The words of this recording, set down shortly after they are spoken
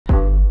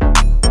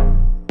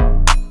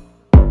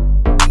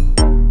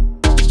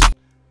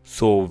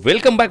So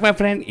welcome back my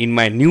friend in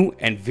my new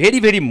and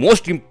very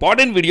most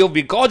important video.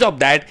 Because of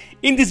that,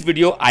 in this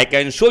video I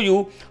can show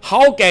you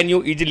how can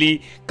you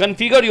easily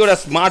configure your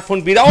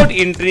smartphone without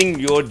entering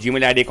your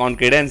Gmail ID account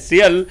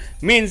credential.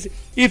 Means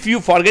if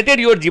you forgetted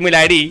your Gmail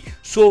ID,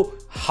 so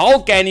how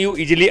can you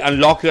easily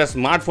unlock your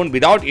smartphone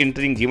without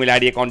entering Gmail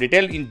ID account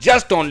detail in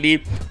just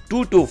only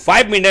 2 to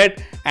 5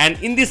 minutes.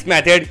 And in this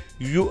method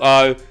you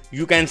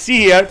can see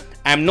here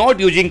I am not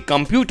using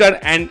computer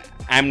and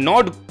I am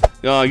not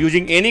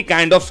using any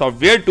kind of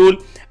software tool.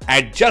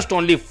 At just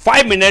only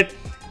 5 minutes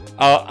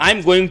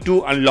I'm going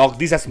to unlock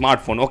this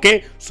smartphone.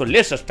 Okay, so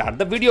let's start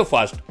the video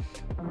first.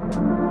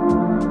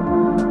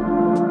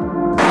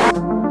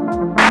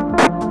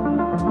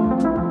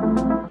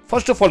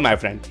 First of all my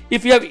friend,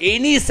 if you have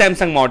any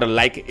Samsung model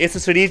like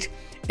S series,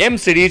 M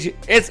series,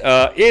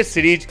 A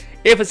series,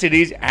 F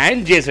series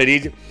and J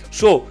series,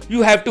 so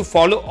you have to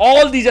follow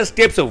all these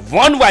steps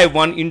one by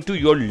one into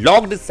your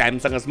logged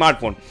Samsung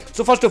smartphone.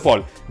 So first of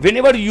all,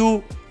 whenever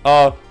you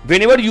are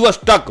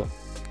stuck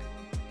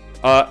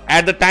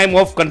at the time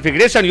of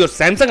configuration your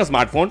Samsung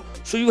smartphone,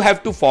 so you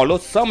have to follow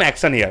some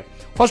action here.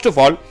 First of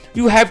all,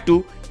 you have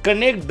to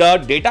connect the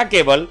data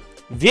cable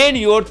when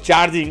your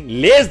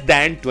charging less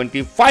than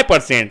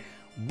 25%,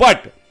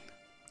 but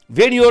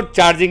when your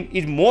charging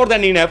is more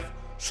than enough,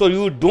 so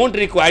you don't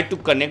require to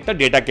connect the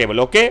data cable.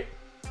 Okay,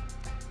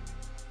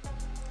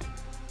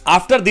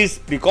 after this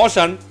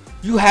precaution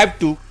you have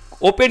to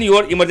open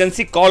your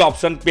emergency call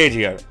option page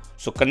here.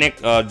 So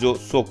connect open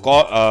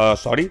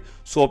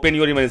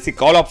your emergency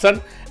call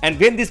option, and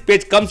when this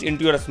page comes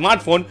into your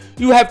smartphone,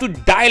 you have to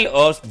dial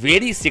a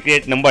very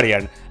secret number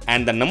here,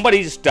 and the number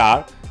is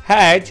star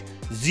hash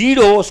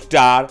 0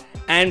 star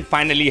and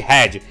finally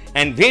hash.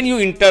 And when you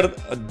enter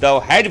the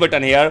hash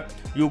button here,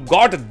 you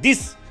got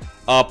this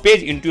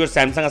page into your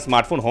Samsung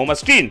smartphone home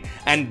screen,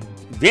 and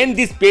when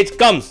this page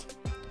comes,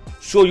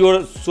 so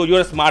your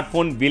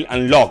smartphone will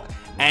unlock.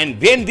 And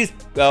when this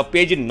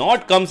page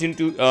not comes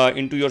into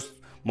your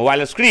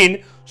mobile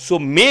screen, so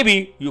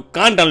maybe you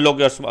can't unlock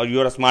your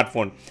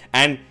smartphone.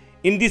 And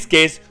in this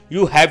case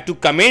you have to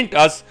comment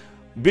us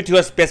with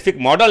your specific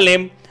model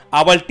name.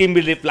 Our team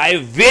will reply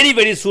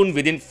very soon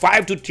within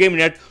 5 to 10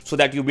 minutes, so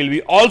that you will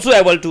be also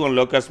able to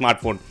unlock your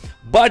smartphone.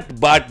 But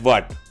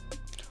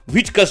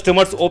which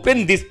customers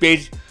open this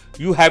page,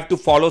 you have to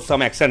follow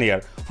some action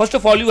here. First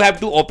of all, you have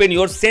to open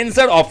your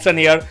sensor option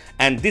here,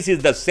 and this is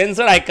the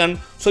sensor icon,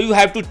 so you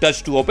have to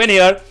touch to open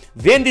here.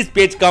 When this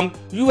page comes,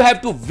 you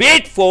have to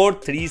wait for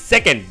 3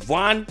 seconds,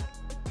 1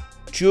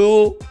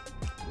 2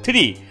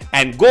 3,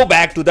 and go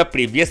back to the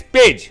previous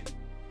page.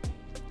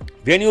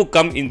 When you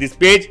come in this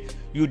page,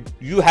 you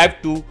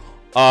have to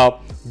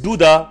do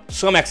the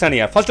some action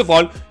here. First of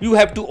all, you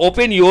have to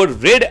open your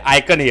red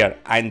icon here,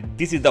 and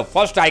this is the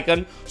first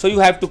icon, so you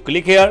have to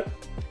click here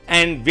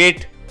and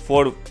wait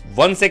for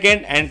 1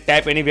 second and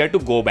tap anywhere to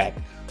go back.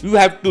 You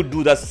have to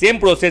do the same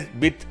process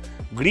with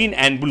green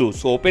and blue.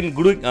 So open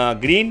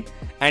green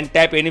and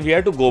tap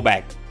anywhere to go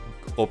back,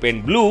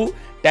 open blue,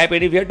 tap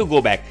anywhere to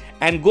go back,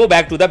 and go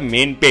back to the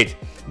main page.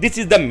 This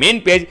is the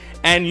main page,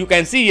 and you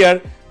can see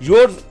here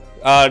your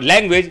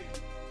language.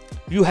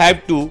 You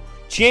have to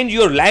change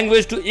your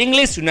language to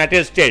English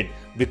United States.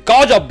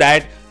 Because of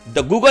that,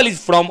 the Google is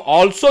from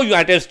also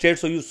United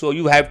States, so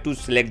you have to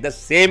select the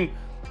same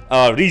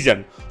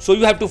region. So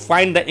you have to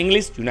find the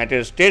English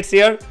United States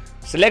here,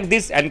 select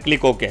this and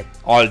click OK.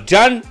 All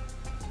done.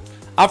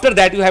 After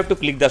that, you have to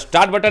click the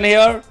start button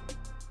here,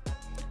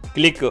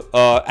 click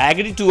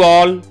agree to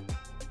all,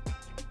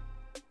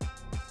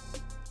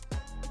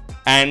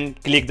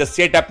 and click the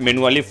setup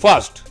manually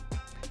first.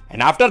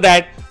 And after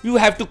that, you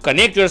have to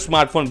connect your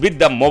smartphone with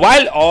the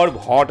mobile or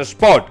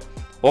hotspot.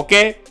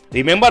 Okay,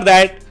 remember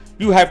that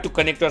you have to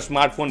connect your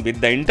smartphone with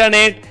the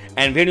internet,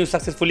 and when you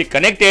successfully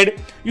connected,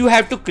 you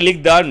have to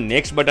click the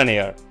next button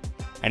here.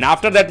 And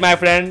after that my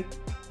friend,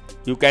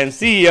 you can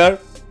see here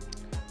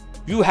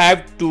you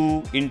have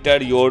to enter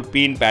your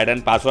PIN, pad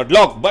and password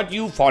lock, but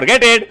you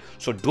forget it.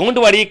 So don't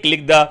worry,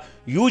 click the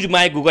use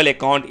my Google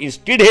account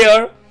instead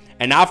here.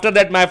 And after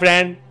that my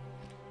friend,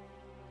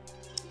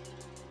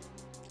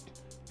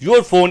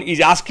 your phone is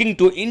asking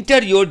to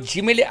enter your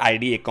Gmail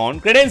ID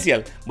account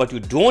credential, but you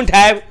don't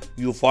have,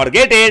 you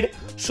forget it.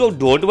 So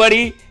don't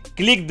worry,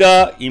 click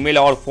the email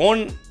or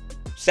phone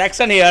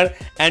section here,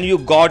 and you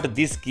got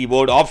this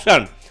keyboard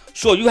option.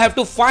 So you have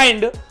to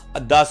find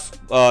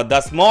the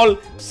small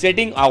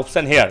setting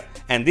option here,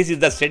 and this is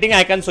the setting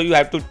icon, so you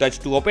have to touch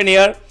to open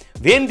here.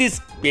 When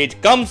this page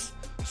comes,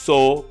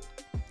 so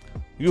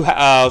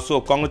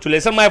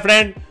congratulations my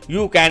friend,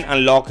 you can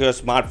unlock your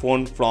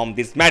smartphone from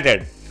this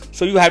method.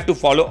 So you have to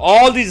follow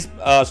all these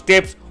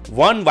steps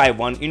one by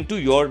one into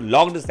your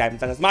logged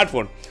Samsung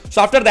smartphone.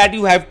 So after that,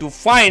 you have to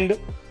find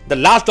the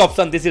last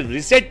option. This is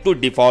reset to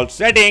default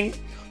setting.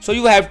 So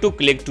you have to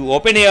click to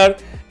open here,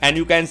 and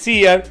you can see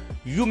here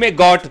you may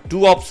got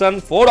 2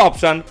 options, 4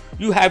 options.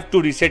 You have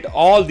to reset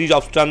all these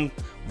options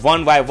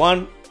one by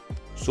one.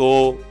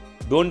 So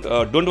don't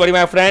worry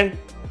my friend.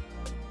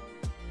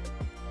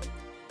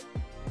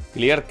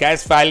 Clear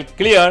cache file,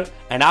 clear.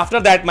 And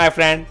after that my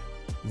friend,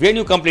 When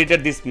you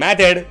completed this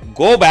method,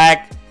 go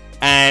back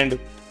and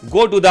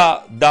go to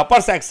the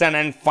upper section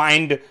and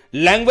find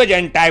language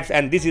and types,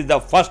 and this is the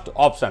first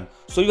option.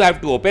 So you have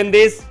to open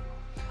this.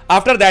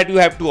 After that, you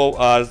have to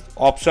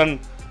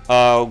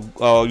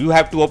you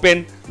have to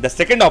open the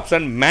second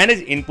option,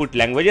 manage input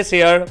languages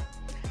here,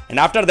 and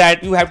after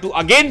that you have to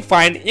again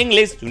find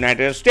English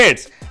United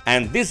States,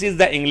 and this is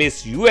the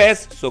English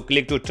US. So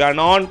click to turn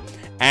on,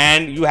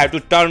 and you have to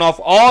turn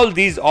off all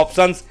these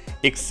options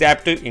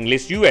except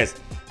English US.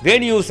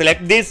 When you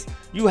select this,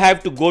 you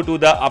have to go to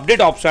the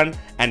update option,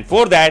 and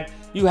for that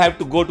you have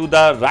to go to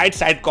the right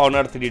side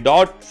corner 3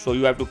 dot. So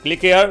you have to click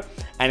here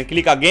and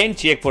click again,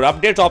 check for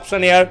updates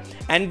option here,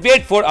 and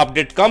wait for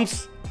update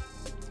comes.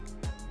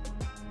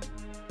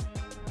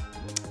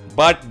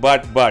 But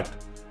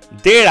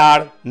there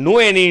are no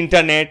any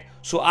internet,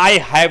 so I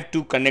have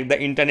to connect the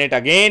internet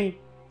again.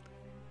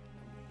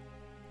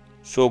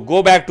 So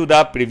go back to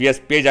the previous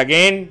page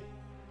again,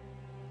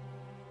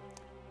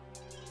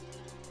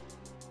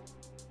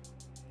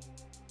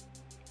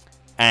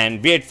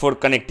 and wait for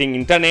connecting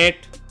internet.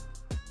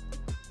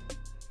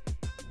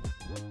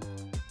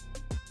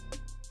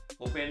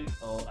 Open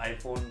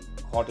iPhone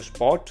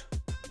hotspot.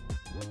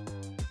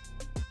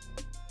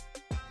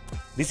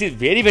 This is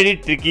very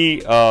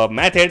tricky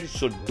method,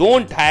 so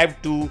don't have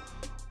to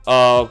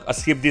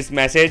skip this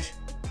message,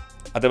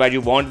 otherwise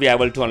you won't be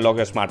able to unlock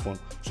your smartphone.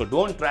 So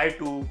don't try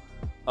to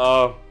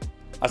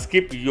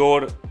skip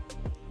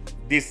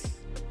this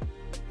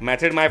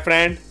method, my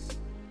friend.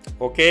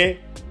 Okay,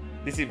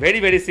 this is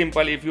very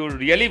simple if you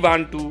really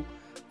want to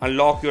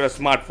unlock your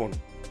smartphone.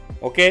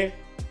 Okay,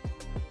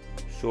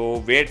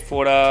 so wait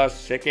for a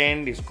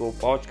second, इसको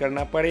pause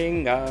करना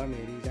पड़ेगा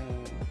मेरी जान।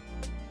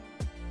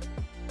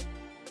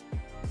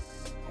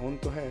 On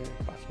तो है,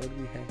 password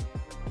भी है।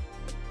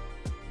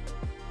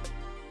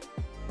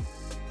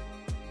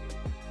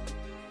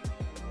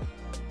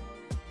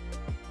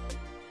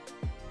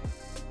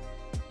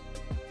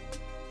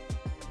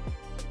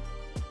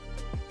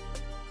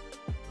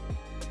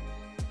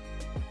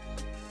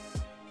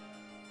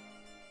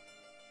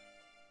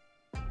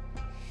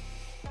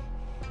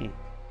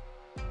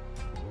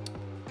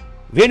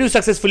 When you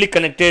successfully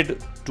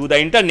connected to the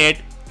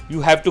internet, you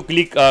have to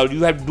click,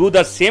 you have to do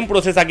the same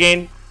process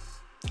again.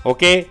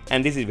 Okay,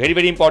 and this is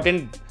very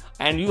important,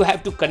 and you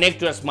have to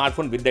connect your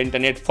smartphone with the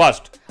internet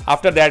first.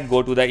 After that,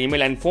 go to the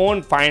email and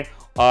phone, find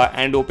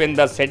and open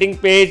the setting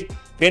page.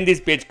 When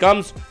this page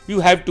comes, you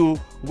have to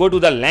go to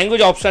the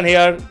language option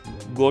here,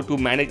 go to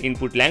manage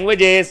input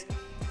languages,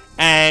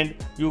 and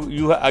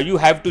you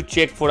have to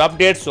check for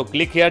updates. So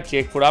click here,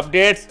 check for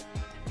updates,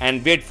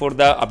 and wait for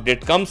the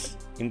update comes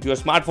into your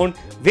smartphone.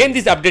 When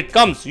this update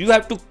comes, you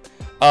have to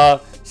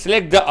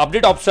select the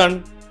update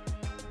option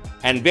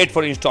and wait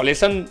for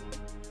installation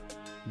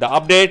the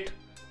update.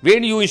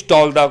 When you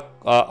install the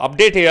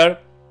update here,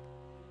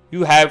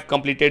 you have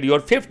completed your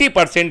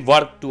 50%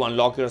 work to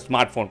unlock your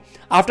smartphone.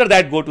 After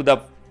that, go to the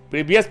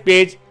previous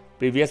page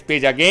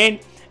again,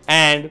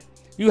 and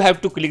you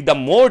have to click the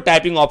more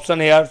typing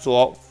option here.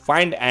 So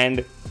find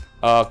and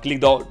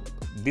click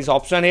this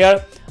option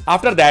here.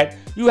 After that,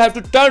 you have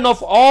to turn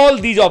off all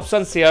these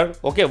options here,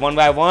 okay, one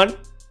by one,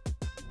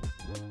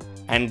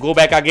 and go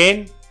back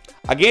again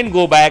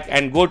go back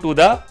and go to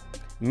the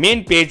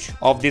main page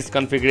of this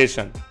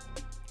configuration.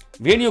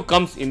 When you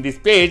comes in this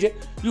page,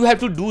 you have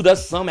to do the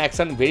some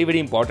action, very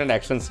important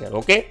actions here.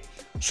 Okay,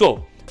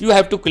 so you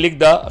have to click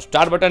the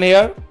start button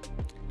here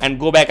and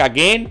go back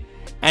again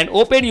and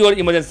open your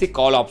emergency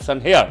call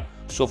option here.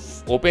 So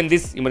open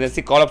this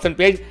emergency call option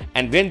page,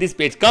 and when this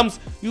page comes,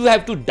 you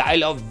have to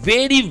dial a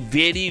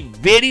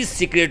very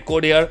secret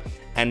code here,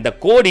 and the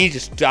code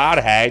is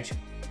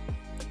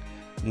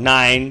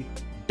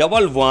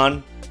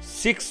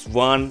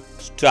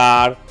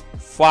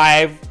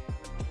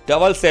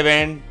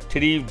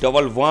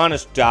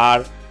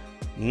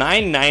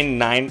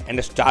and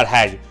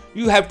 *#.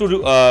 You have to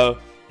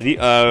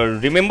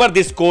remember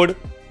this code,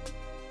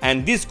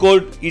 and this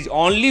code is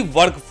only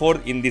work for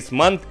in this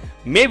month.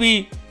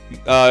 Maybe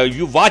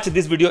you watch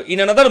this video in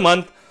another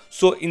month,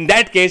 so in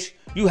that case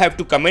you have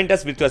to comment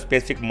us with your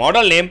specific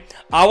model name.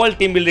 Our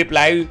team will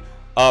reply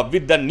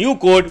with the new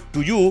code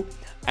to you,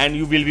 and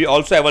you will be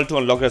also able to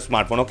unlock your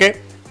smartphone. Okay,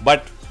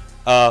 but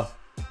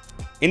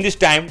in this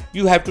time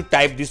you have to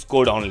type this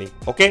code only.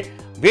 Okay,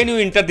 when you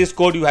enter this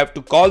code, you have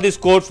to call this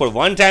code for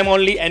one time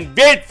only and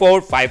wait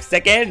for 5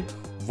 seconds.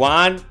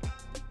 1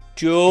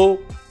 2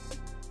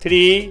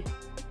 3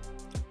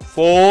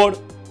 4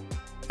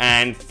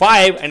 and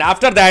 5, and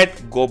after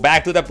that go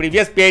back to the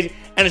previous page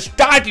and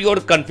start your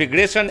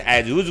configuration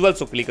as usual.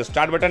 So click the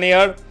start button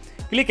here,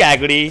 click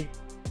agree,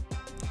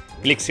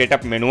 click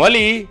setup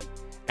manually,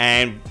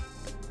 and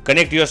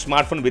connect your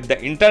smartphone with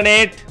the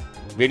internet.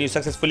 When you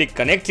successfully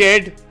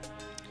connected,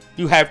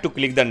 you have to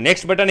click the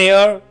next button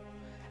here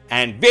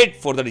and wait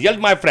for the result,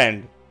 my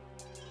friend.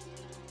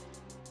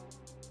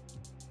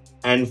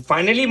 And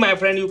finally, my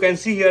friend, you can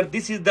see here,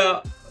 this is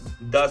the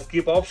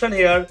skip option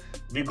here.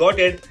 We got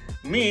it,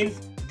 means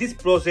this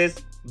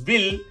process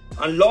will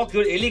unlock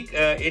your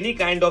any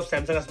kind of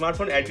Samsung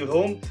smartphone at your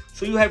home.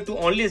 So you have to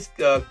only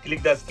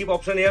click the skip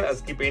option here,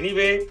 skip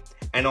anyway,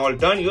 and all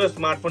done. Your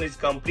smartphone is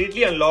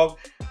completely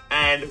unlocked.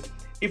 And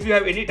if you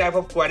have any type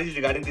of queries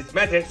regarding this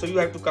method, so you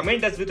have to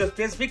comment us with a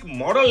specific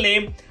model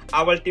name.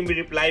 Our team will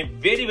reply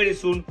very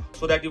soon,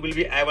 so that you will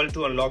be able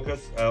to unlock your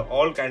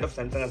all kind of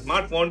Samsung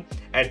smartphone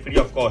at free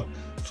of cost.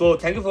 So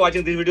thank you for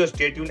watching this video.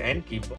 Stay tuned and keep